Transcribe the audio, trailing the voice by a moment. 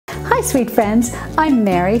Hi sweet friends, I'm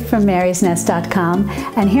Mary from marysnest.com,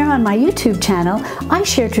 and here on my YouTube channel I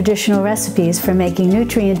share traditional recipes for making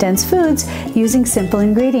nutrient-dense foods using simple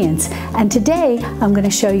ingredients. And today I'm going to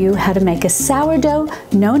show you how to make a sourdough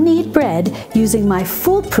no-knead bread using my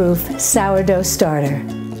Foolproof Sourdough Starter.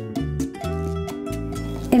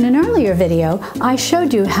 In an earlier video, I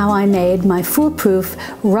showed you how I made my Foolproof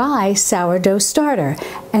Rye Sourdough Starter,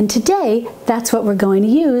 and today that's what we're going to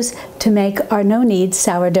use to make our no-knead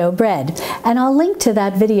sourdough bread. And I'll link to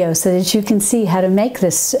that video so that you can see how to make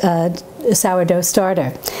this sourdough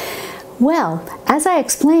starter. Well, as I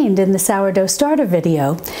explained in the sourdough starter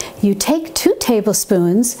video, you take 2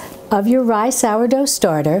 tablespoons of your rye sourdough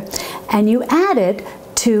starter and you add it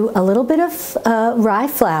to a little bit of rye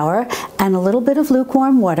flour and a little bit of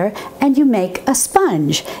lukewarm water, and you make a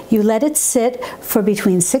sponge. You let it sit for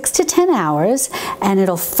between 6 to 10 hours and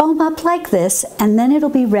it'll foam up like this, and then it'll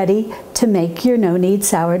be ready to make your no-knead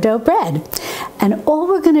sourdough bread. And all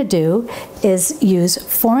we're going to do is use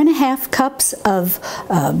 4½ cups of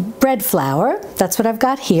bread flour. That's what I've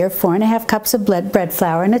got here, 4½ cups of bread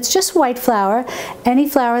flour, and it's just white flour. Any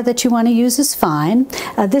flour that you want to use is fine.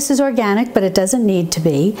 This is organic, but it doesn't need to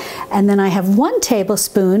be. And then I have 1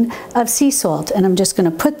 tablespoon of sea salt, and I'm just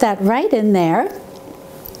going to put that right in there.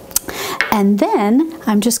 And then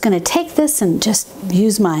I'm just going to take this and just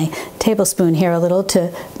use my tablespoon here a little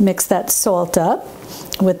to mix that salt up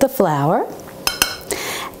with the flour.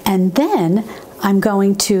 And then I'm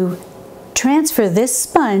going to transfer this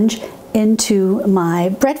sponge into my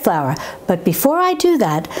bread flour. But before I do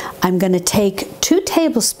that, I'm going to take 2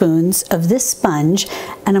 tablespoons of this sponge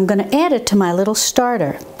and I'm going to add it to my little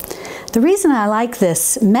starter. The reason I like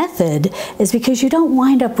this method is because you don't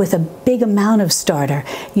wind up with a big amount of starter.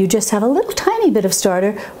 You just have a little tiny bit of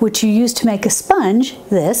starter which you use to make a sponge,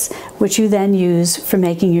 this, which you then use for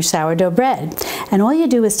making your sourdough bread. And all you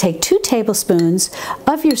do is take 2 tablespoons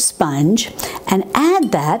of your sponge and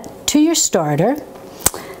add that to your starter,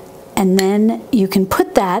 and then you can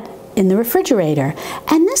put that in the refrigerator,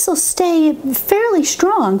 and this will stay fairly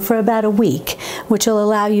strong for about a week, which will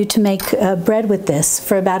allow you to make bread with this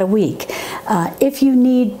for about a week. If you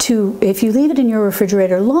leave it in your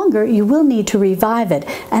refrigerator longer, you will need to revive it,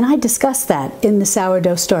 and I discussed that in the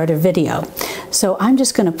sourdough starter video. So I'm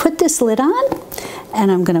just going to put this lid on, and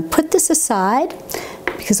I'm going to put this aside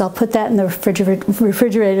because I'll put that in the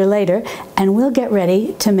refrigerator later, and we'll get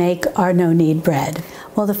ready to make our no-knead bread.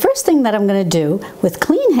 Well, the first thing that I'm going to do with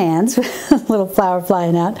clean hands, a little flour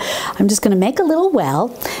flying out, I'm just going to make a little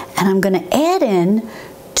well, and I'm going to add in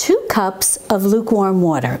 2 cups of lukewarm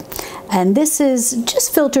water. And this is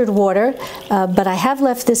just filtered water, but I have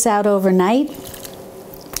left this out overnight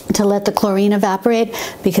to let the chlorine evaporate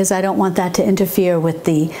because I don't want that to interfere with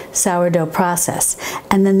the sourdough process.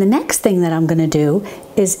 And then the next thing that I'm going to do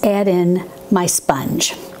is add in my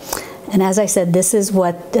sponge. And as I said, this is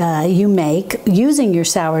what you make using your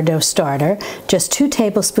sourdough starter, just 2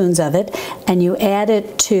 tablespoons of it, and you add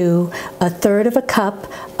it to 1/3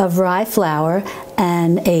 cup of rye flour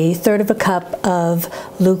and 1/3 cup of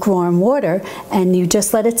lukewarm water, and you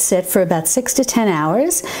just let it sit for about 6 to 10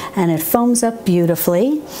 hours, and it foams up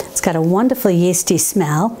beautifully. It's got a wonderful yeasty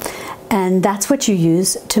smell. And that's what you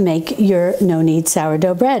use to make your no-knead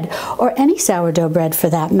sourdough bread, or any sourdough bread for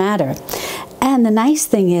that matter. And the nice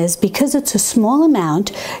thing is, because it's a small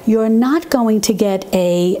amount, you're not going to get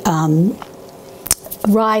a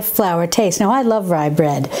rye flour taste. Now, I love rye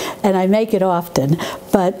bread, and I make it often,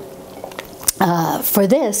 but for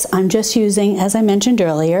this, I'm just using, as I mentioned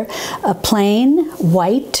earlier, a plain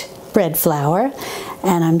white bread flour.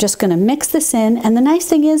 And I'm just going to mix this in. And the nice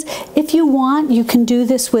thing is, if you want, you can do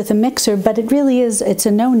this with a mixer, but it really is, it's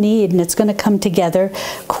a no-knead, and it's going to come together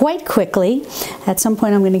quite quickly. At some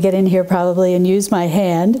point I'm going to get in here probably and use my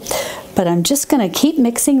hand, but I'm just going to keep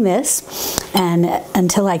mixing this and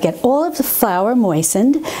until I get all of the flour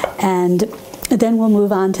moistened, and then we'll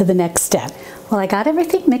move on to the next step. Well, I got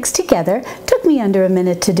everything mixed together. Took me under a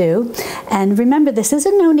minute to do. And remember, this is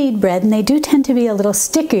a no-knead bread, and they do tend to be a little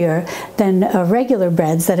stickier than regular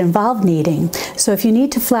breads that involve kneading. So if you need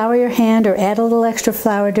to flour your hand or add a little extra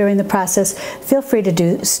flour during the process, feel free to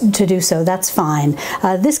do so. That's fine.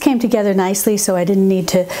 This came together nicely, so I didn't need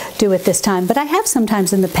to do it this time. But I have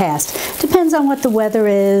sometimes in the past. Depends on what the weather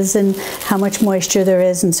is and how much moisture there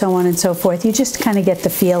is and so on and so forth. You just kind of get the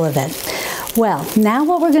feel of it. Well, now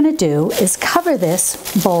what we're going to do is cover this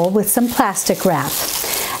bowl with some plastic wrap.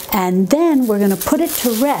 And then we're going to put it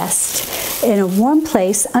to rest in a warm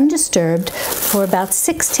place, undisturbed, for about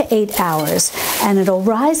 6 to 8 hours. And it'll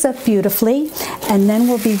rise up beautifully, and then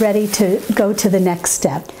we'll be ready to go to the next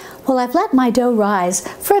step. Well, I've let my dough rise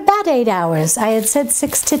for about 8 hours. I had said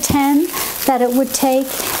 6 to 10 that it would take,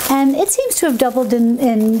 and it seems to have doubled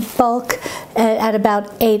in bulk at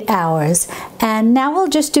about 8 hours. And now we'll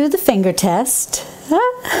just do the finger test.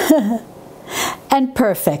 And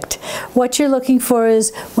perfect. What you're looking for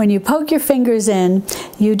is when you poke your fingers in,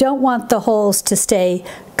 you don't want the holes to stay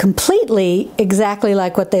completely exactly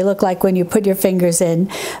like what they look like when you put your fingers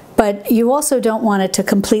in, but you also don't want it to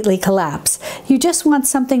completely collapse. You just want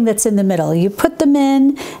something that's in the middle. You put them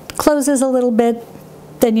in, it closes a little bit,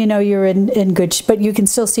 then you know you're in good shape, but you can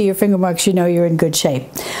still see your finger marks, you know you're in good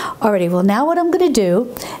shape. Alrighty, well now what I'm going to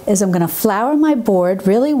do is I'm going to flour my board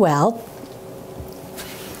really well.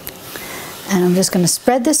 And I'm just going to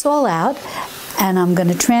spread this all out, and I'm going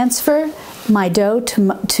to transfer my dough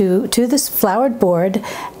to this floured board,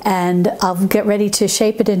 and I'll get ready to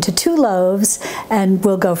shape it into 2 loaves, and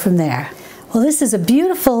we'll go from there. Well, this is a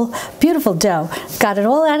beautiful, beautiful dough. Got it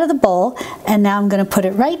all out of the bowl, and now I'm going to put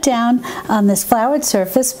it right down on this floured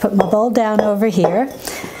surface, put my bowl down over here,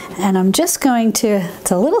 and I'm just going to,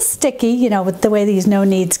 it's a little sticky, you know, with the way these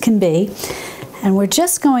no-kneads can be, and we're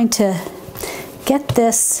just going to get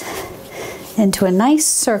this into a nice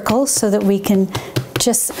circle so that we can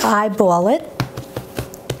just eyeball it.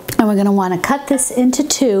 And we're going to want to cut this into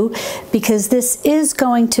 2 because this is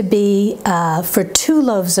going to be for 2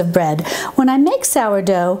 loaves of bread. When I make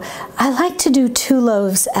sourdough, I like to do 2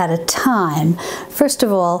 loaves at a time. First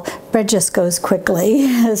of all, bread just goes quickly,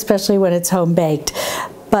 especially when it's home baked.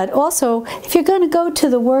 But also, if you're going to go to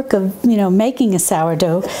the work of, you know, making a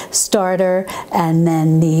sourdough starter and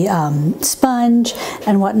then the sponge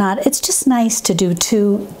and whatnot, it's just nice to do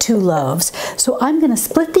two loaves. So I'm going to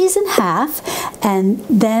split these in half, and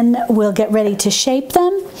then we'll get ready to shape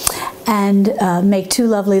them and make 2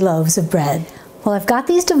 lovely loaves of bread. Well, I've got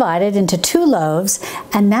these divided into 2 loaves,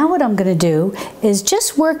 and now what I'm going to do is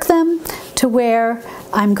just work them to where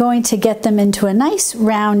I'm going to get them into a nice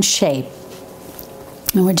round shape.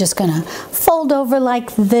 And we're just going to fold over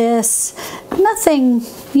like this. Nothing,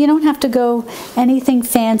 you don't have to go anything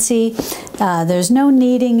fancy. There's no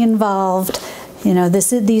kneading involved. You know,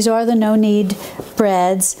 these are the no-knead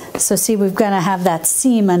breads. So see, we're going to have that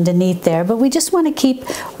seam underneath there, but we just want to keep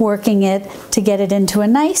working it to get it into a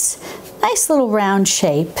nice little round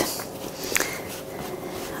shape.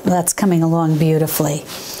 Well, that's coming along beautifully.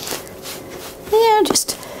 Yeah,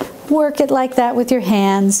 just work it like that with your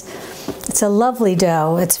hands. It's a lovely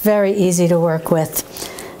dough. It's very easy to work with.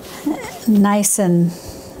 Nice and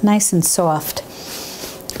soft.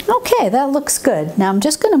 Okay, that looks good. Now I'm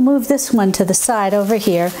just going to move this one to the side over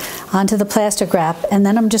here onto the plastic wrap, and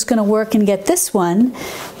then I'm just going to work and get this one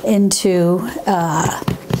into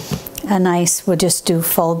a nice, we'll just do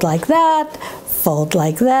fold like that,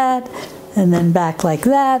 and then back like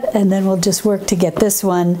that, and then we'll just work to get this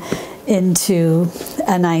one into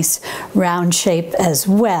a nice round shape as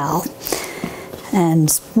well.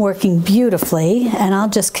 And working beautifully, and I'll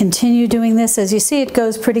just continue doing this. As you see, it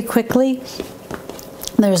goes pretty quickly.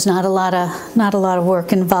 There's not a lot of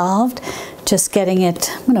work involved. Just getting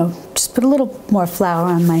it, you know, just put a little more flour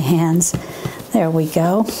on my hands. There we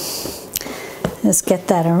go. Just get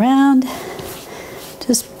that around.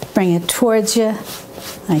 Just bring it towards you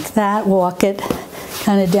like that. Walk it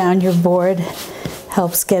kind of down your board.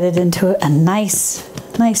 Helps get it into a nice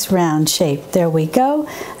round shape. There we go.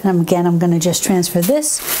 And again, I'm going to just transfer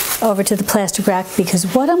this over to the plastic wrap, because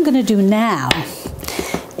what I'm going to do now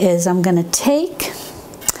is I'm going to take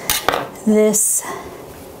this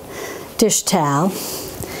dish towel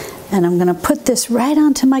and I'm going to put this right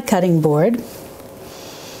onto my cutting board,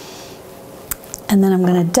 and then I'm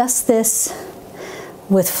going to dust this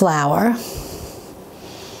with flour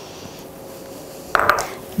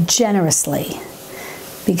generously,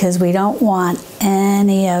 because we don't want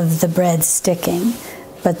any of the bread sticking.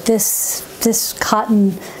 But this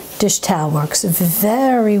cotton dish towel works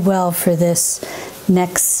very well for this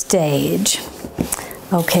next stage.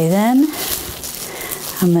 Okay, then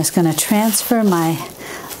I'm just going to transfer my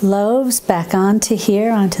loaves back onto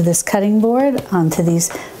here, onto this cutting board, onto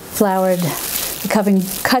these floured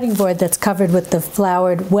cutting board that's covered with the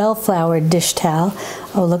floured, well-floured dish towel.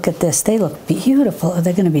 Oh, look at this. They look beautiful. Oh,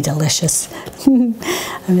 they're going to be delicious. I'm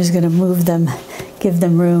just going to move them, give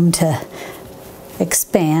them room to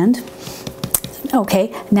expand.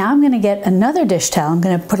 Okay, now I'm going to get another dish towel. I'm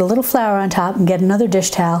going to put a little flour on top and get another dish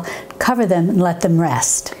towel, cover them, and let them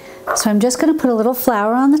rest. So I'm just going to put a little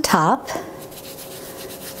flour on the top.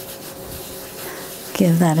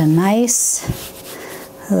 Give that a nice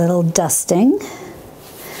little dusting.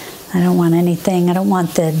 I don't want anything, I don't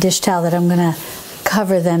want the dish towel that I'm going to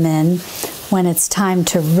cover them in when it's time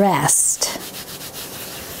to rest.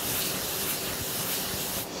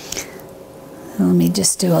 So let me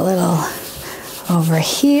just do a little over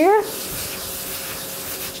here.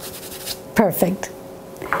 Perfect.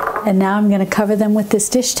 And now I'm going to cover them with this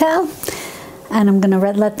dish towel, and I'm going to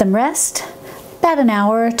let them rest about an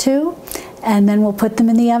hour or two, and then we'll put them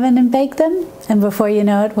in the oven and bake them, and before you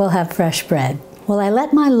know it, we'll have fresh bread. Well, I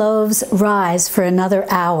let my loaves rise for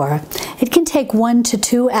another hour. It can take 1 to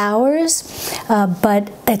 2 hours,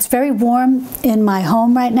 but it's very warm in my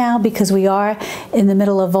home right now because we are in the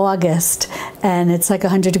middle of August and it's like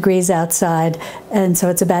 100 degrees outside, and so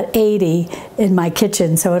it's about 80 in my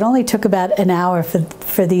kitchen. So it only took about an hour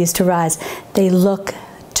for these to rise. They look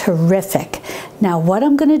terrific. Now what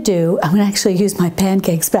I'm going to do, I'm going to actually use my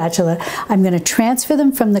pancake spatula. I'm going to transfer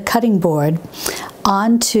them from the cutting board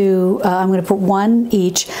onto, I'm going to put one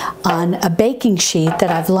each on a baking sheet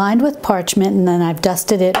that I've lined with parchment, and then I've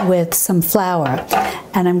dusted it with some flour.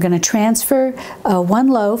 And I'm going to transfer one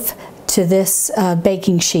loaf to this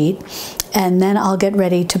baking sheet, and then I'll get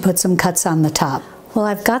ready to put some cuts on the top. Well,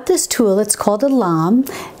 I've got this tool, it's called a lame,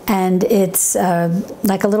 and it's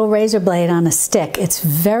like a little razor blade on a stick. It's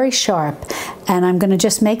very sharp, and I'm going to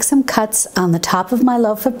just make some cuts on the top of my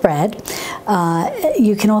loaf of bread.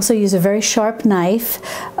 You can also use a very sharp knife,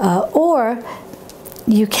 or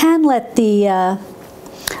you can let the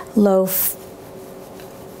loaf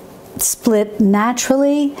split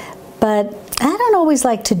naturally, but I don't always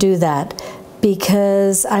like to do that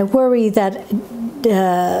because I worry that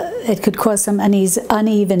it could cause some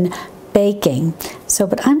uneven baking. So,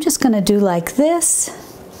 but I'm just going to do like this,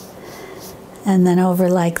 and then over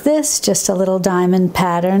like this, just a little diamond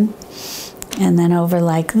pattern, and then over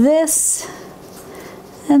like this,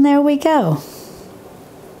 and there we go.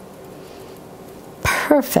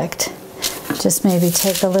 Perfect. Just maybe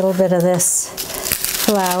take a little bit of this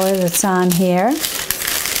flour that's on here.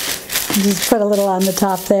 Just put a little on the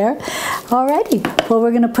top there. Alrighty, well,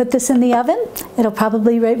 we're going to put this in the oven. It'll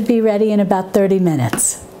probably be ready in about 30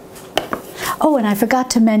 minutes. Oh, and I forgot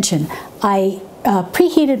to mention, I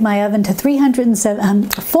preheated my oven to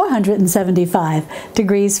 475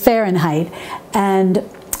 degrees Fahrenheit, and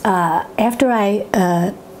after I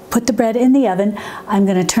put the bread in the oven, I'm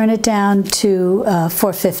going to turn it down to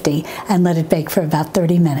 450 and let it bake for about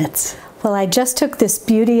 30 minutes. Well, I just took this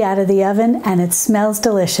beauty out of the oven and it smells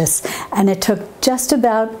delicious, and it took just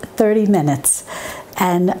about 30 minutes.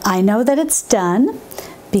 And I know that it's done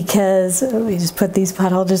because, we just put these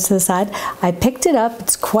pot holders to the side. I picked it up,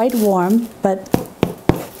 it's quite warm, but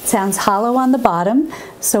it sounds hollow on the bottom,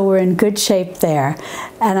 so we're in good shape there.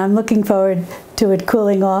 And I'm looking forward to it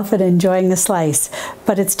cooling off and enjoying a slice.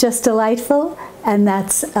 But it's just delightful, and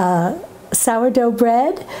that's sourdough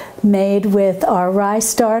bread made with our rye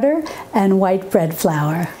starter and white bread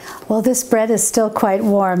flour. Well, this bread is still quite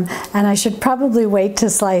warm, and I should probably wait to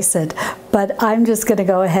slice it, but I'm just going to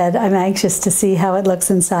go ahead. I'm anxious to see how it looks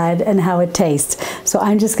inside and how it tastes. So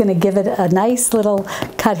I'm just going to give it a nice little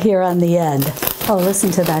cut here on the end. Oh,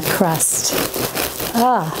 listen to that crust.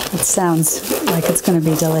 Ah, it sounds like it's going to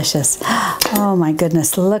be delicious. Oh my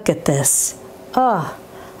goodness, look at this. Oh,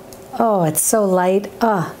 oh, it's so light.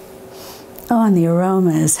 Oh, and the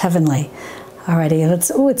aroma is heavenly. Alrighty,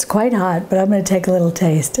 oh, it's quite hot, but I'm going to take a little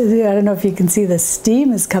taste. I don't know if you can see the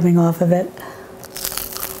steam is coming off of it.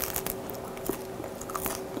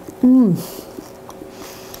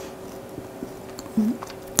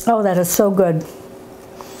 Oh, that is so good.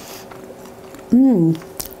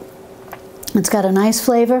 It's got a nice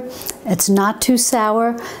flavor. It's not too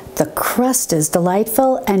sour. The crust is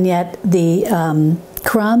delightful, and yet the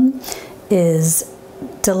crumb is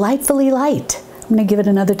delightfully light. I'm going to give it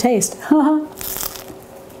another taste.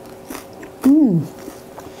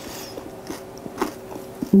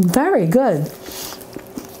 Very good.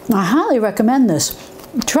 I highly recommend this.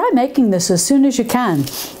 Try making this as soon as you can.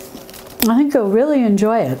 I think you'll really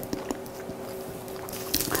enjoy it.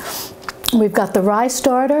 We've got the rye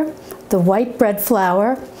starter, the white bread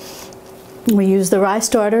flour. We use the rye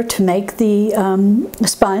starter to make the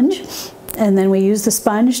sponge, and then we use the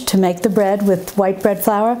sponge to make the bread with white bread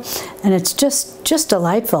flour, and it's just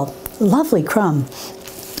delightful. Lovely crumb.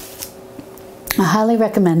 I highly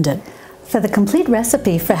recommend it. For the complete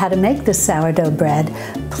recipe for how to make this sourdough bread,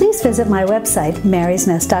 please visit my website,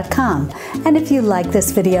 marysnest.com. And if you like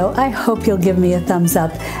this video, I hope you'll give me a thumbs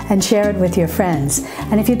up and share it with your friends.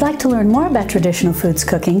 And if you'd like to learn more about traditional foods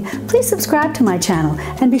cooking, please subscribe to my channel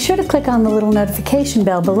and be sure to click on the little notification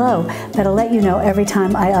bell below. That'll let you know every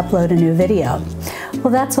time I upload a new video.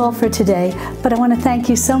 Well, that's all for today, but I want to thank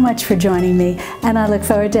you so much for joining me, and I look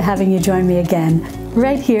forward to having you join me again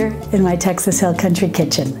right here in my Texas Hill Country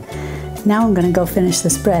kitchen. Now I'm going to go finish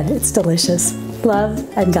this bread. It's delicious. Love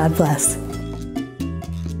and God bless.